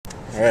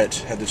Alright,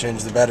 had to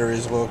change the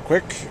batteries real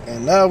quick,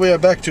 and now we are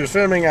back to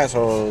filming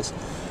assholes.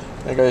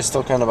 That guy's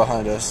still kind of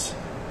behind us.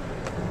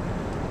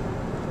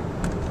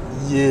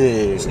 Yeah.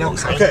 There's no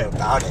kind of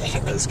about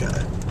it. This guy.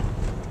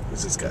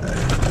 Who's this guy?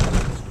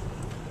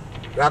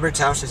 Robert's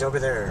house is over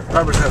there.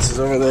 Robert's house is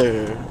over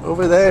there.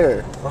 Over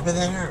there. Over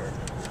there.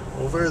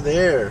 Over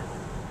there.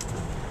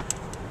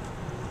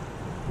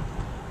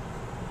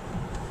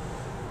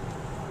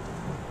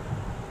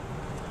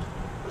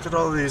 Look at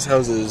all these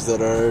houses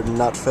that are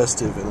not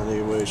festive in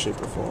any way,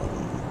 shape, or form.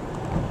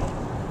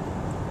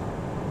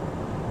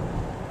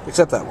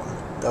 Except that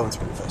one. That one's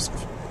pretty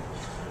festive.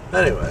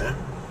 Anyway.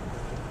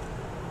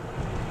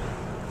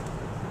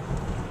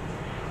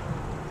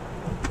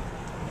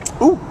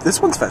 Ooh, this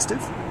one's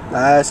festive.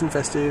 Nice and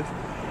festive.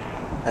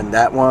 And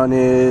that one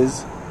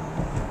is...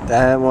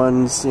 That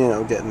one's, you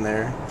know, getting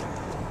there.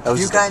 That was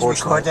You just guys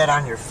record that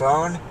on your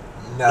phone?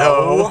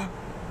 No.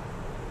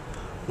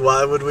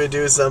 Why would we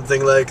do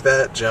something like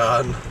that,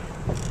 John?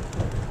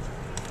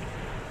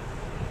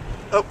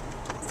 Oh,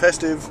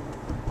 festive.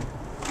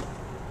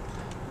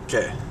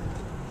 Okay.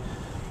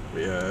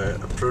 We are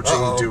approaching.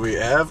 Uh-oh. Do we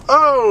have...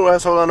 Oh,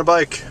 asshole on a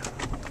bike.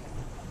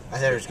 I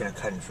thought he was going to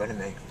cut in front of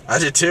me. I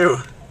did too.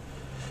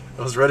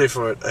 I was ready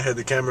for it. I had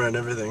the camera and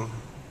everything.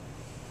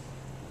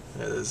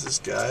 Yeah, there's this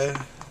guy.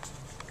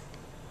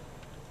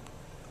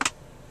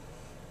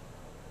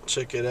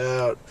 Check it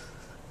out.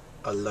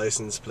 A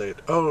license plate.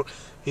 Oh,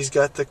 he's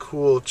got the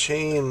cool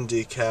chain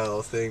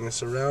decal thing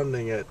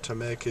surrounding it to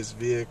make his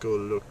vehicle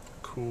look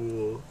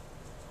cool.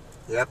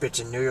 Yep, it's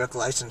a New York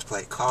license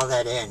plate. Call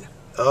that in.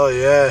 Oh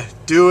yeah,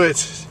 do it.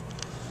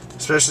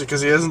 Especially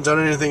because he hasn't done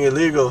anything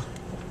illegal.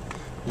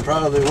 He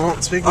probably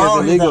won't. Speaking of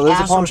illegal, there's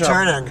a pawn shop.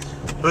 Turning.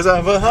 Was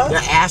that huh? The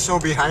asshole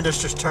behind us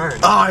just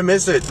turned. Oh, I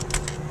missed it.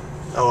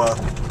 Oh well.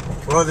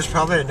 Well, there's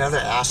probably another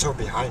asshole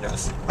behind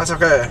us. That's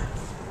okay.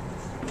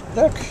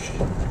 Look.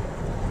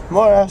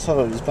 More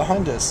assholes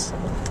behind us.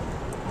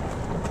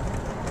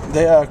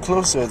 They are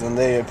closer than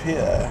they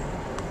appear.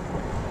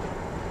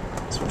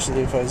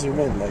 Especially if I zoom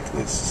in like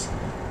this.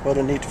 What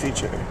a neat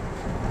feature.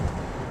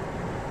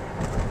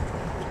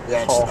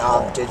 Yeah,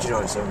 it's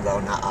digital zoom though,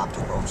 not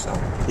optical, so.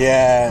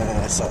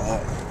 Yeah, I saw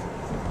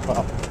that.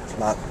 Well,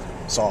 not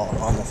saw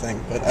on the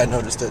thing, but I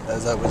noticed it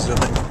as I was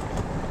zooming.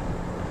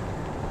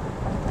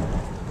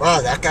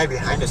 Wow, that guy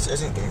behind us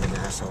isn't being an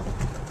asshole.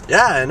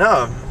 Yeah, I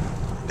know.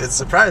 It's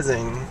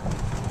surprising.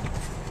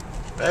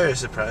 Very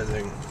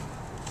surprising.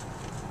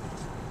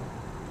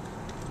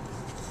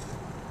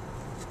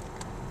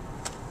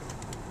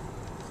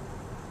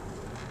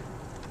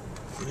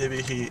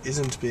 Maybe he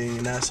isn't being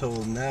an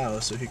asshole now,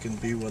 so he can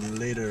be one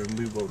later and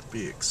we won't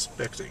be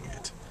expecting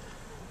it.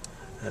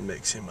 That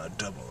makes him a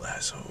double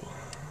asshole.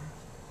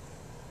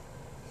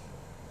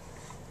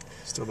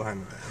 Still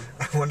behind the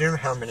van. I wonder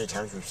how many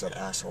times we've said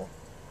asshole.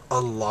 A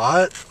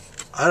lot?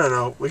 I don't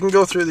know. We can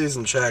go through these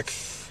and check.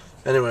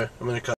 Anyway, I'm gonna cut.